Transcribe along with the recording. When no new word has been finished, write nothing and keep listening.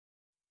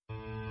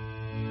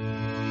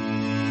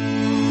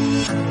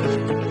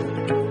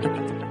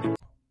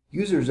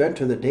Users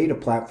enter the data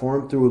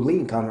platform through a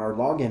link on our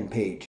login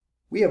page.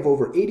 We have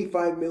over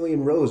 85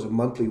 million rows of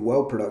monthly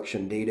well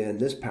production data in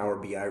this Power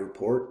BI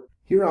report.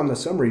 Here on the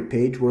summary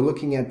page, we're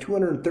looking at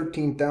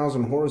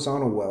 213,000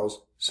 horizontal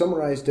wells,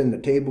 summarized in the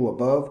table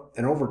above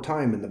and over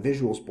time in the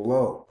visuals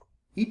below.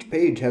 Each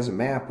page has a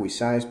map we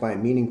size by a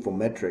meaningful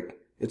metric.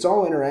 It's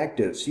all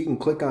interactive, so you can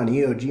click on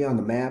EOG on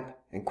the map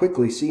and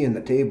quickly see in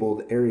the table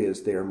the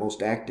areas that are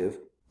most active.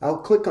 I'll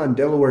click on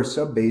Delaware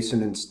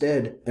Subbasin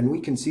instead, and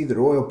we can see that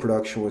oil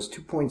production was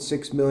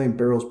 2.6 million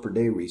barrels per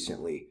day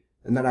recently,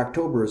 and that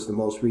October is the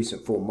most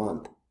recent full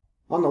month.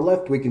 On the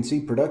left, we can see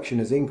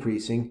production is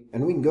increasing,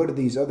 and we can go to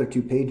these other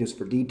two pages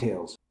for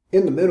details.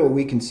 In the middle,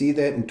 we can see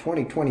that in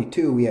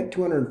 2022, we had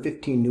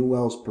 215 new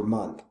wells per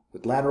month,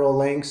 with lateral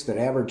lengths that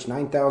averaged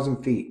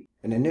 9,000 feet,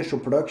 and initial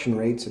production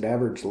rates that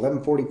averaged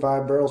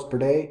 1145 barrels per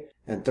day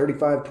and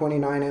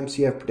 3529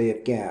 MCF per day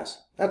of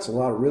gas. That's a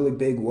lot of really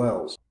big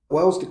wells.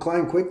 Wells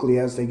decline quickly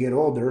as they get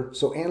older,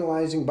 so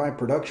analyzing by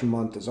production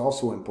month is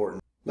also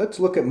important.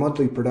 Let's look at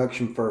monthly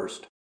production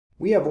first.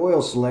 We have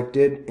oil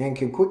selected and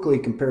can quickly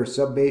compare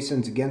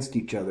subbasins against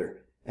each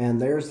other.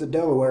 And there's the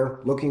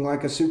Delaware, looking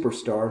like a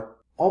superstar.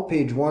 All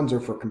page ones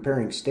are for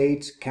comparing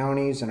states,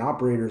 counties, and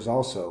operators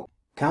also.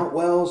 Count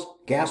wells,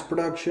 gas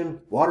production,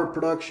 water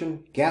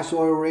production,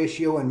 gas-oil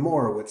ratio, and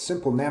more with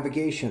simple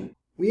navigation.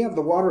 We have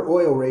the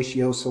water-oil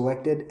ratio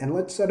selected, and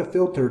let's set a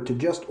filter to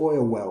just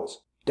oil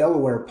wells.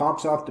 Delaware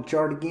pops off the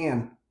chart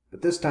again,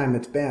 but this time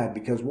it's bad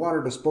because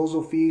water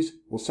disposal fees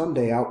will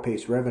someday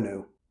outpace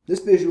revenue. This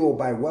visual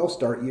by well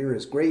start year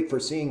is great for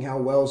seeing how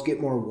wells get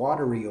more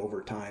watery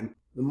over time.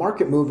 The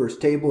market movers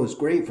table is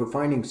great for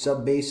finding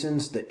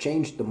subbasins that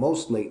changed the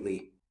most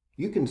lately.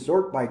 You can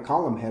sort by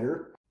column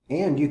header,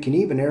 and you can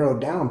even arrow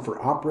down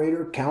for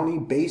operator, county,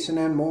 basin,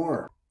 and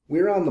more.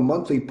 We're on the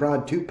monthly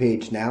prod 2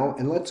 page now,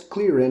 and let's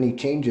clear any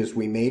changes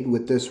we made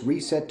with this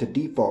reset to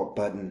default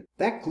button.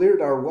 That cleared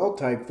our well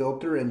type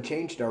filter and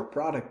changed our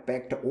product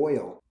back to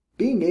oil.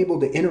 Being able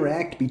to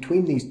interact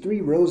between these 3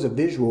 rows of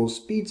visuals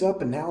speeds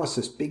up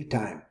analysis big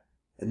time.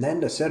 And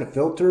then to set a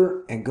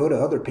filter and go to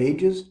other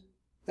pages,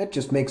 that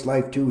just makes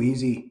life too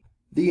easy.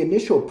 The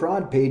initial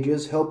prod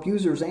pages help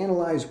users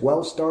analyze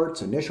well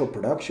starts, initial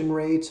production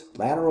rates,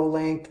 lateral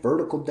length,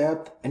 vertical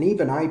depth, and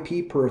even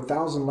IP per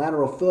 1,000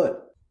 lateral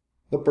foot.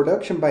 The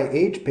production by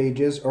age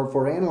pages are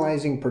for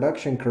analyzing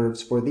production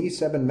curves for these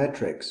 7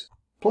 metrics.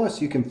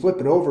 Plus, you can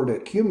flip it over to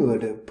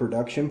cumulative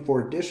production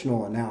for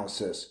additional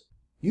analysis.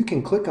 You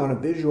can click on a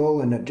visual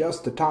and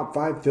adjust the top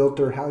 5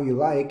 filter how you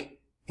like,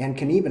 and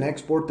can even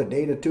export the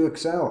data to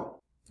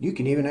Excel. You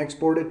can even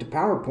export it to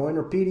PowerPoint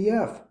or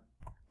PDF.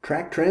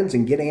 Track trends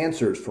and get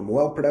answers from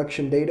well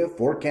production data,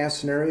 forecast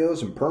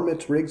scenarios, and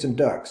permits, rigs, and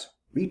ducts.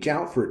 Reach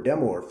out for a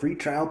demo or free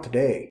trial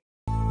today.